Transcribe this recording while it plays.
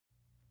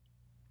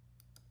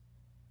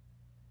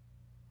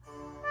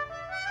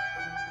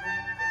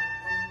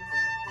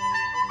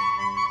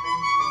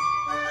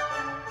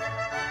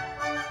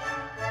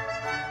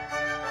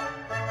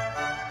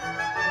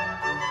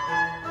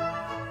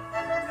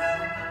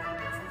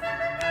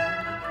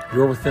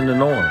You're Within the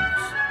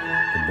Norms,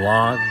 the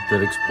blog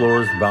that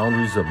explores the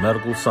boundaries of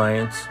medical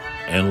science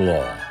and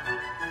law.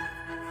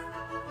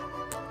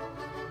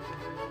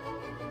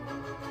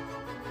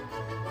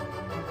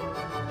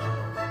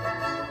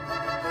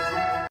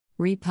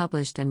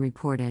 Republished and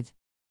reported.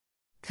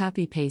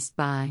 Copy-paste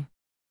by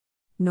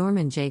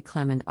Norman J.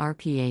 Clement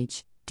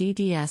RPH,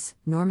 DDS,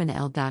 Norman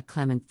L.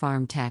 Clement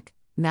Farm Tech,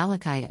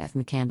 Malachi F.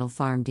 McCandle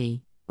Farm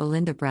D,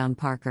 Belinda Brown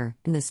Parker,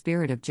 in the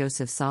spirit of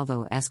Joseph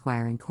Salvo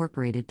Esquire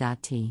Incorporated.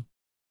 T.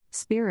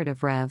 Spirit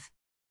of Rev.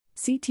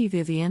 C.T.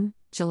 Vivian,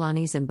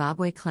 Jelani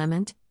Zimbabwe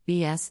Clement,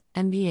 B.S.,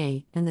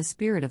 MBA, in the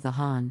spirit of the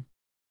Han.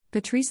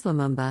 Patrice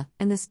Lumumba,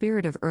 in the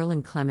spirit of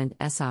Erland Clement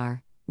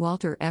S.R.,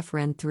 Walter F.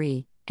 Wren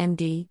III,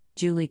 M.D.,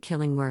 Julie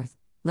Killingworth,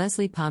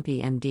 Leslie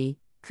Pompey M.D.,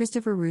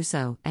 Christopher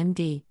Russo,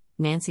 M.D.,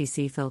 Nancy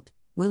Seafilt,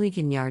 Willie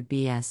Gignard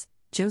B.S.,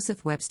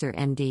 Joseph Webster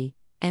M.D.,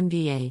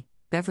 MBA,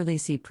 Beverly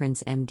C.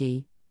 Prince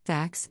M.D.,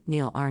 Fax,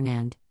 Neil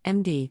Arnand,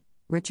 M.D.,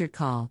 Richard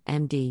Call,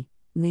 M.D.,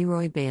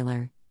 Leroy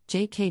Baylor,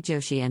 J.K.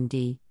 Joshi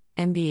M.D.,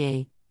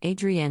 MBA,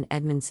 Adrienne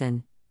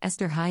Edmondson,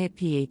 Esther Hyatt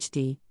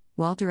Ph.D.,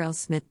 Walter L.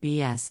 Smith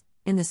B.S.,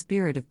 in the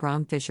spirit of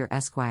Bram Fisher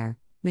Esquire,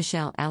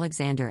 Michelle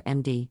Alexander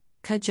M.D.,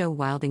 Kudjoe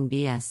Wilding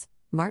B.S.,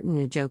 Martin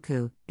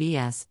Njoku,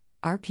 B.S.,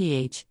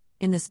 RPH,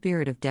 in the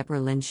spirit of Deborah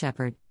Lynn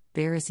Shepard,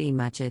 Barris E.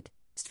 Muchett,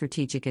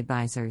 Strategic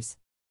Advisors.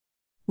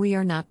 We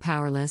are not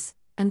powerless,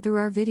 and through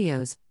our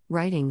videos,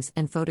 writings,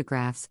 and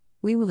photographs,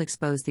 we will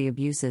expose the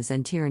abuses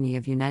and tyranny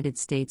of United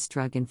States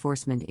Drug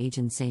Enforcement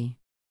Agency.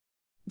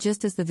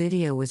 Just as the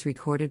video was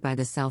recorded by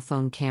the cell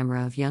phone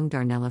camera of young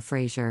Darnella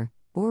Frazier,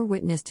 bore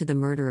witness to the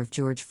murder of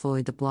George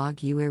Floyd, the blog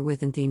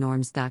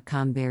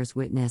YouAreWithinTheNorms.com bears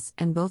witness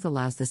and both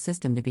allows the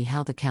system to be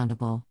held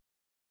accountable.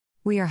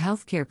 We are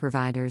healthcare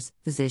providers,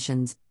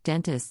 physicians,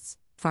 dentists,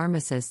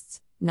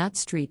 pharmacists, not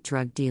street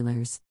drug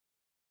dealers.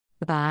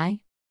 By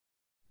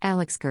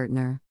Alex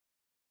Gertner.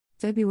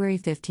 February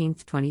 15,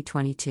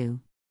 2022.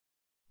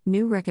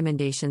 New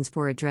recommendations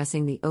for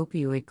addressing the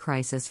opioid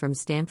crisis from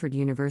Stanford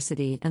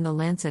University and The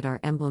Lancet are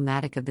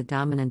emblematic of the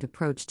dominant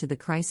approach to the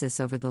crisis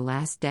over the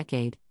last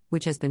decade,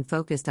 which has been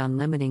focused on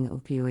limiting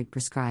opioid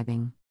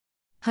prescribing.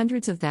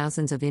 Hundreds of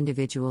thousands of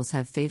individuals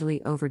have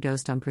fatally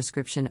overdosed on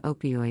prescription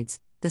opioids,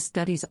 the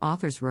study's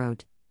authors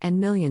wrote,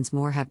 and millions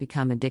more have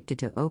become addicted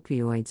to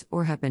opioids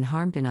or have been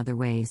harmed in other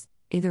ways,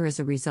 either as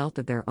a result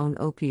of their own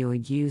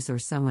opioid use or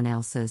someone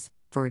else's,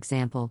 for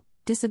example,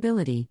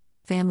 disability,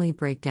 family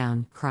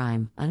breakdown,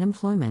 crime,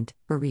 unemployment,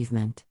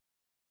 bereavement.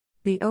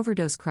 The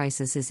overdose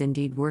crisis is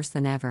indeed worse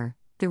than ever.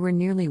 There were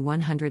nearly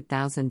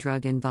 100,000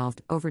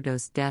 drug-involved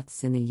overdose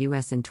deaths in the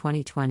U.S. in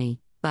 2020,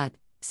 but,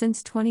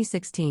 since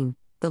 2016,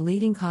 the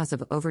leading cause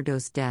of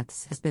overdose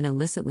deaths has been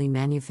illicitly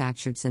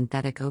manufactured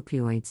synthetic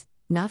opioids,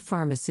 not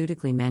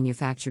pharmaceutically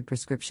manufactured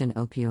prescription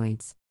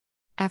opioids.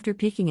 After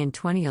peaking in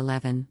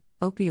 2011,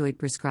 opioid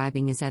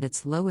prescribing is at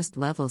its lowest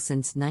level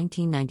since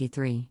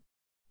 1993.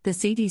 The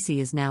CDC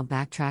is now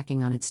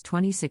backtracking on its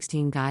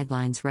 2016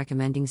 guidelines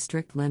recommending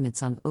strict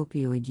limits on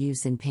opioid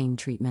use in pain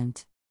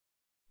treatment.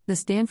 The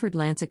Stanford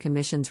Lancet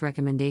Commission's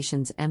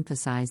recommendations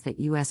emphasize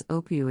that U.S.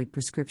 opioid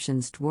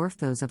prescriptions dwarf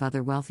those of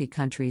other wealthy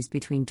countries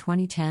between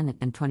 2010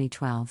 and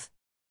 2012.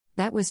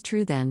 That was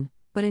true then,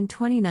 but in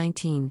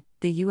 2019,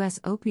 the U.S.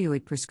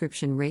 opioid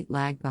prescription rate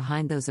lagged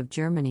behind those of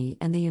Germany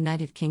and the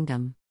United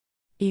Kingdom.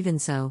 Even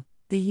so,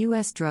 the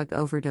U.S. drug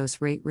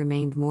overdose rate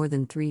remained more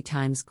than 3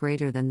 times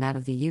greater than that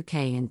of the UK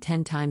and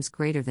 10 times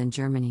greater than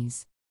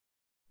Germany's.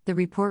 The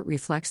report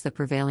reflects the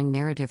prevailing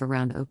narrative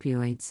around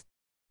opioids.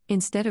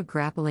 Instead of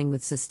grappling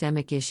with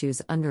systemic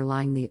issues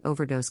underlying the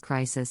overdose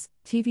crisis,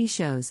 TV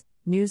shows,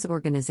 news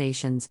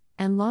organizations,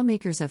 and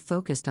lawmakers have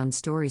focused on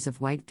stories of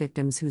white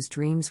victims whose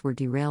dreams were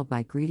derailed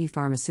by greedy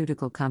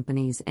pharmaceutical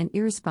companies and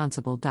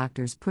irresponsible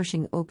doctors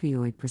pushing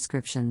opioid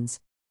prescriptions.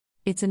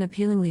 It's an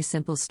appealingly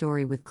simple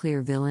story with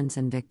clear villains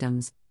and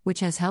victims,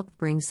 which has helped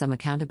bring some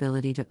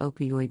accountability to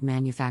opioid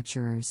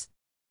manufacturers.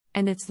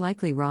 And it's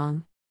likely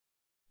wrong.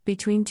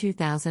 Between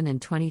 2000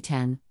 and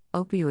 2010,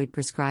 opioid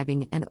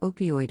prescribing and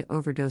opioid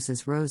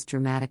overdoses rose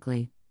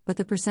dramatically, but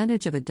the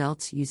percentage of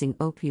adults using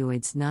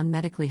opioids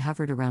non-medically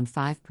hovered around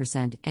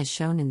 5% as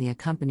shown in the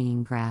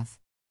accompanying graph.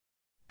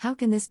 How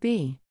can this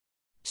be?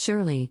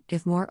 Surely,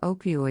 if more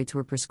opioids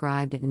were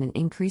prescribed and an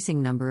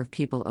increasing number of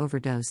people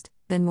overdosed,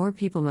 then more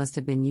people must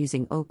have been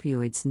using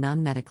opioids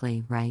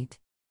non-medically, right?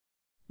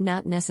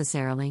 Not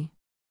necessarily.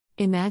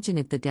 Imagine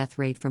if the death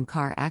rate from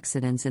car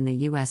accidents in the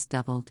U.S.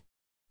 doubled.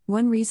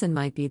 One reason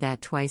might be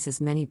that twice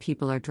as many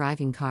people are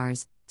driving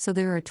cars, so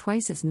there are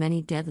twice as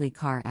many deadly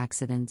car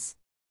accidents.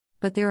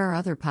 But there are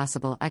other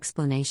possible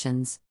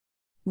explanations.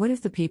 What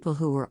if the people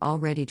who were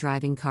already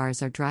driving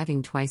cars are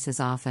driving twice as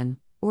often,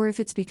 or if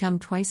it's become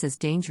twice as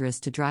dangerous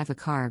to drive a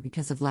car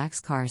because of lax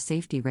car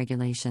safety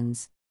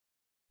regulations?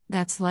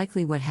 That's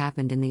likely what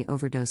happened in the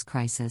overdose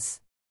crisis.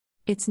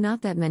 It's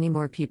not that many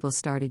more people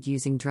started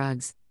using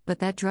drugs, but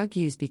that drug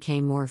use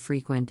became more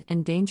frequent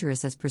and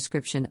dangerous as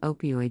prescription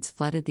opioids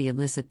flooded the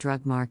illicit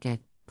drug market,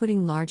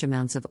 putting large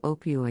amounts of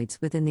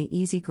opioids within the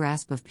easy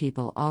grasp of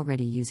people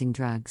already using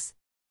drugs.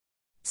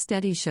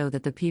 Studies show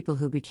that the people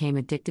who became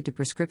addicted to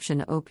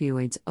prescription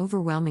opioids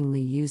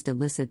overwhelmingly used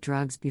illicit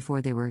drugs before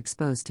they were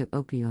exposed to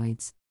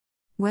opioids.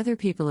 Whether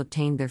people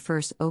obtained their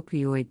first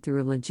opioid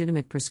through a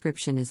legitimate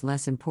prescription is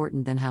less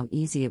important than how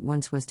easy it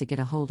once was to get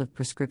a hold of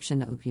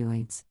prescription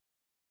opioids.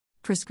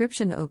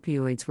 Prescription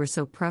opioids were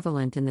so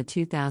prevalent in the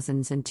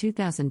 2000s and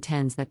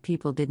 2010s that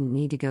people didn't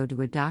need to go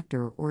to a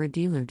doctor or a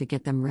dealer to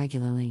get them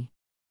regularly.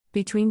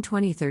 Between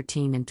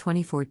 2013 and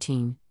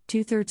 2014,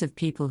 two-thirds of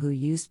people who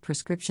used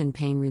prescription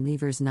pain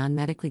relievers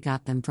non-medically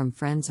got them from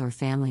friends or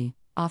family,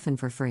 often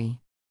for free.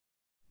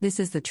 This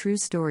is the true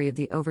story of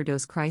the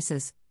overdose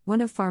crisis,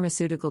 one of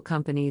pharmaceutical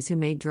companies who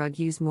made drug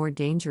use more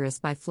dangerous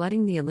by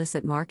flooding the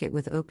illicit market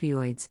with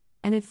opioids,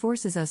 and it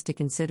forces us to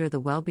consider the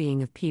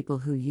well-being of people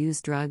who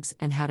use drugs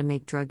and how to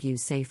make drug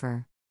use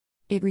safer.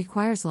 It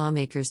requires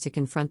lawmakers to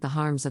confront the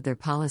harms of their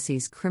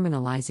policies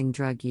criminalizing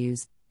drug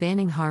use,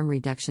 banning harm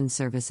reduction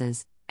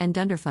services, and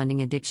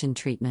underfunding addiction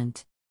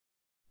treatment.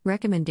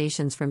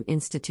 Recommendations from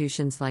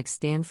institutions like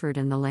Stanford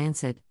and The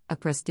Lancet, a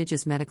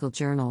prestigious medical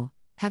journal,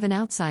 have an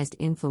outsized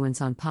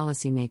influence on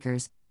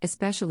policymakers,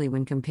 especially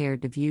when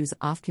compared to views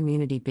of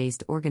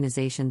community-based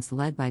organizations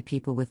led by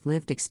people with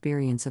lived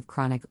experience of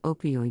chronic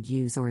opioid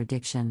use or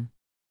addiction.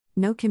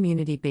 No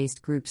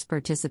community-based groups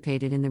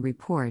participated in the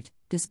report,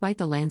 despite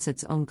The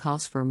Lancet's own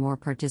calls for more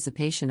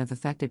participation of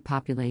affected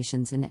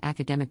populations in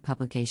academic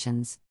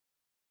publications.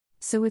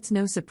 So it's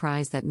no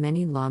surprise that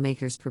many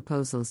lawmakers'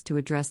 proposals to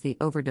address the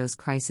overdose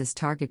crisis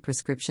target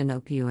prescription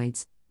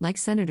opioids, like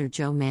Senator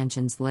Joe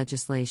Manchin's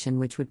legislation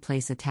which would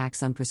place a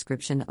tax on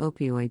prescription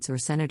opioids or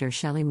Senator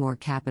Shelley Moore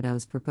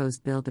Capito's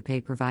proposed bill to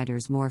pay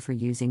providers more for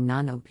using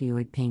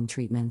non-opioid pain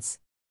treatments.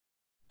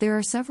 There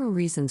are several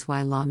reasons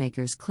why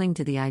lawmakers cling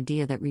to the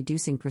idea that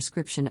reducing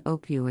prescription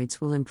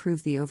opioids will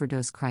improve the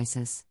overdose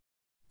crisis.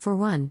 For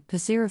one,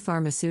 Pacira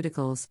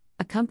Pharmaceuticals,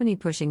 a company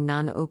pushing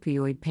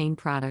non-opioid pain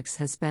products,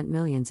 has spent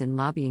millions in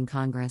lobbying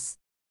Congress.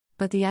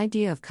 But the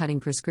idea of cutting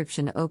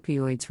prescription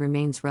opioids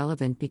remains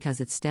relevant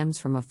because it stems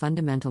from a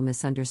fundamental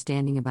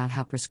misunderstanding about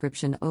how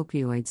prescription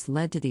opioids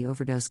led to the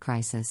overdose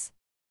crisis.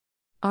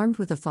 Armed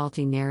with a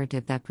faulty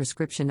narrative that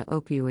prescription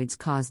opioids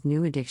caused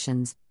new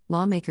addictions,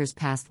 lawmakers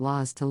passed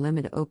laws to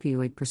limit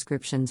opioid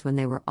prescriptions when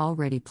they were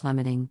already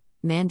plummeting,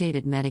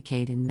 mandated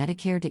Medicaid and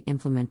Medicare to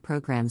implement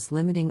programs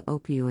limiting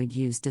opioid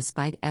use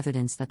despite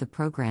evidence that the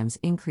programs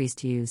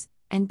increased use,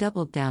 and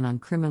doubled down on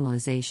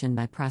criminalization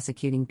by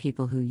prosecuting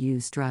people who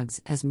use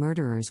drugs as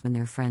murderers when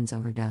their friends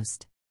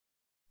overdosed.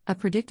 A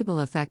predictable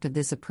effect of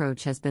this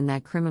approach has been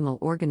that criminal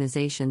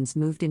organizations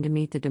moved in to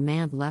meet the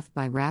demand left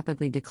by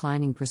rapidly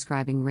declining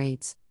prescribing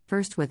rates,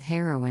 first with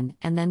heroin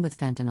and then with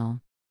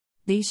fentanyl.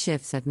 These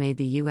shifts have made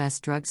the U.S.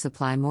 drug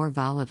supply more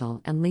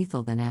volatile and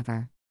lethal than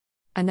ever.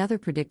 Another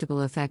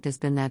predictable effect has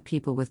been that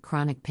people with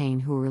chronic pain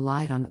who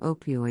relied on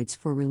opioids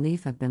for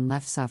relief have been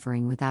left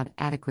suffering without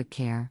adequate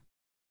care.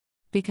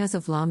 Because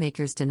of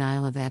lawmakers'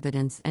 denial of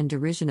evidence and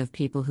derision of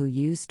people who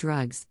use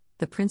drugs,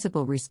 the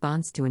principal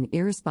response to an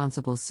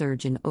irresponsible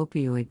surge in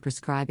opioid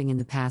prescribing in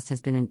the past has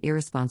been an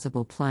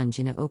irresponsible plunge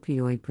in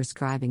opioid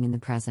prescribing in the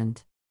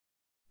present.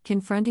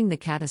 Confronting the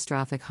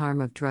catastrophic harm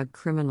of drug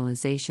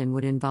criminalization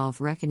would involve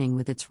reckoning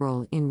with its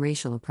role in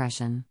racial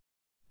oppression.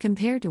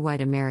 Compared to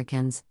white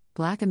Americans,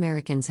 Black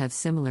Americans have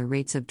similar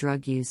rates of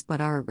drug use but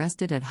are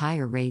arrested at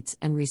higher rates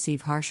and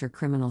receive harsher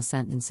criminal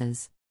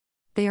sentences.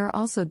 They are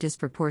also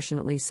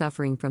disproportionately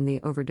suffering from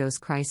the overdose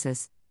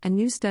crisis. A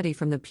new study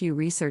from the Pew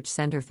Research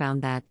Center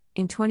found that,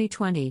 in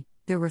 2020,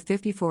 there were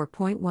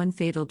 54.1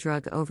 fatal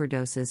drug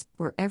overdoses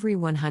for every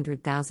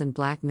 100,000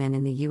 Black men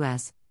in the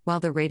U.S., while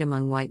the rate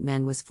among white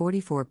men was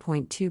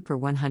 44.2 per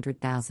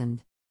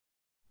 100,000.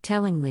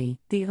 Tellingly,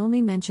 the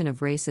only mention of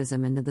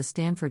racism in the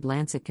Stanford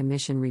Lancet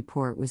Commission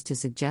report was to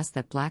suggest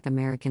that Black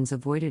Americans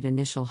avoided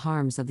initial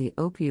harms of the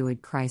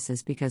opioid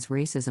crisis because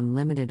racism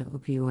limited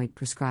opioid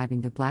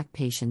prescribing to Black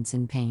patients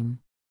in pain.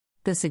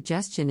 The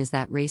suggestion is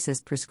that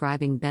racist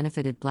prescribing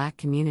benefited Black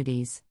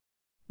communities.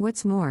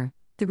 What's more,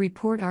 the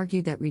report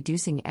argued that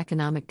reducing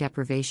economic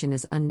deprivation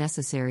is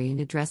unnecessary in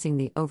addressing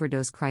the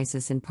overdose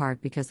crisis in part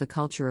because the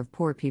culture of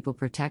poor people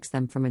protects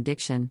them from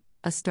addiction,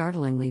 a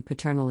startlingly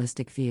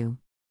paternalistic view.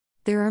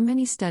 There are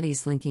many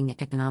studies linking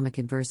economic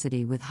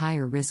adversity with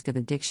higher risk of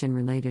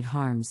addiction-related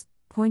harms,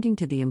 pointing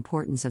to the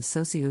importance of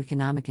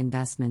socioeconomic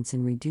investments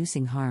in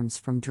reducing harms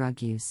from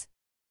drug use.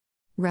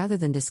 Rather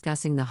than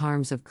discussing the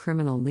harms of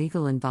criminal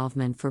legal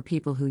involvement for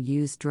people who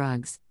use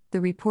drugs,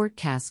 the report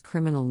casts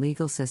criminal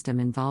legal system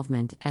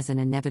involvement as an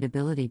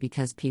inevitability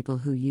because people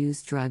who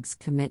use drugs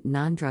commit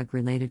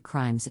non-drug-related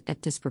crimes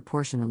at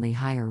disproportionately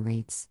higher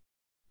rates.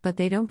 But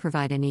they don't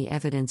provide any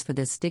evidence for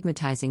this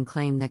stigmatizing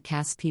claim that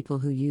casts people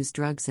who use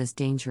drugs as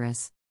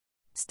dangerous.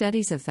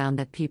 Studies have found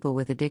that people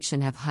with addiction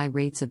have high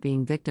rates of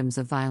being victims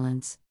of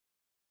violence.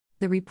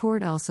 The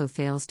report also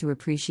fails to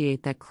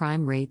appreciate that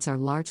crime rates are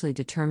largely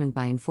determined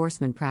by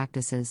enforcement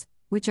practices,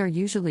 which are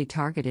usually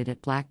targeted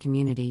at Black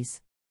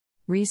communities.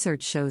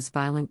 Research shows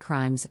violent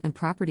crimes and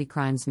property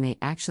crimes may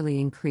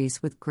actually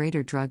increase with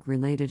greater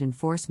drug-related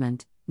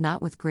enforcement,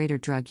 not with greater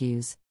drug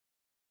use.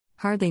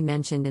 Hardly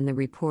mentioned in the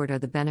report are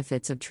the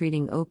benefits of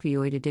treating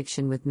opioid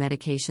addiction with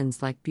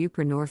medications like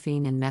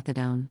buprenorphine and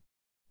methadone.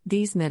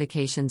 These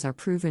medications are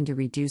proven to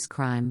reduce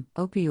crime,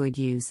 opioid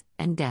use,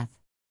 and death.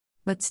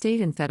 But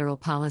state and federal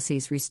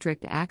policies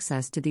restrict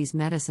access to these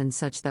medicines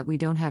such that we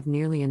don't have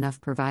nearly enough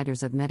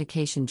providers of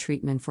medication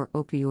treatment for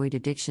opioid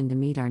addiction to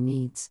meet our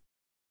needs.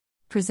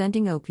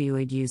 Presenting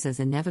opioid use as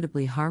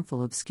inevitably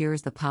harmful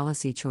obscures the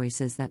policy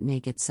choices that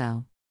make it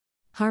so.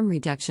 Harm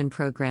reduction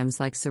programs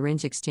like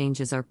syringe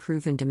exchanges are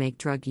proven to make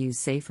drug use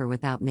safer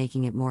without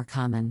making it more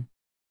common.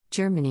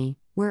 Germany,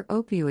 where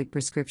opioid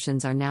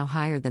prescriptions are now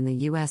higher than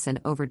the US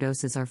and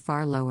overdoses are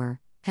far lower,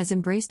 has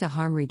embraced a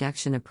harm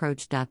reduction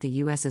approach. The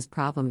US's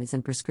problem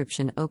isn't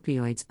prescription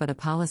opioids but a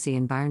policy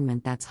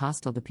environment that's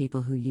hostile to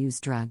people who use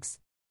drugs.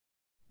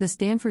 The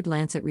Stanford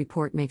Lancet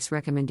report makes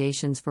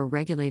recommendations for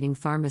regulating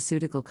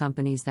pharmaceutical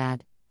companies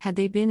that, had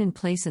they been in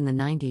place in the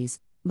 90s,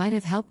 might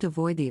have helped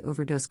avoid the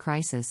overdose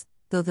crisis,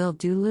 though they'll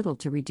do little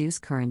to reduce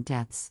current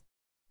deaths.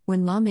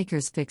 When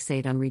lawmakers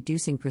fixate on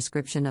reducing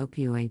prescription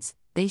opioids,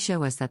 they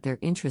show us that they're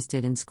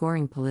interested in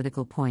scoring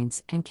political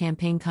points and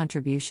campaign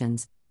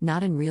contributions,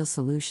 not in real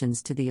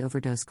solutions to the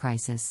overdose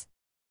crisis.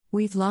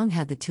 We've long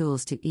had the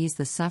tools to ease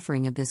the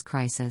suffering of this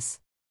crisis.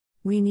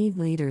 We need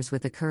leaders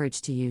with the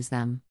courage to use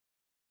them.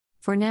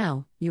 For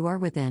now, you are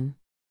within.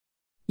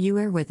 You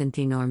are within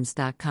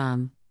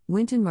thenorms.com,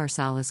 Wynton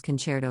Marsalis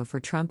Concerto for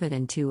Trumpet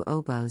and Two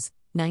Oboes,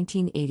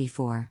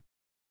 1984.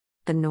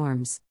 The Norms.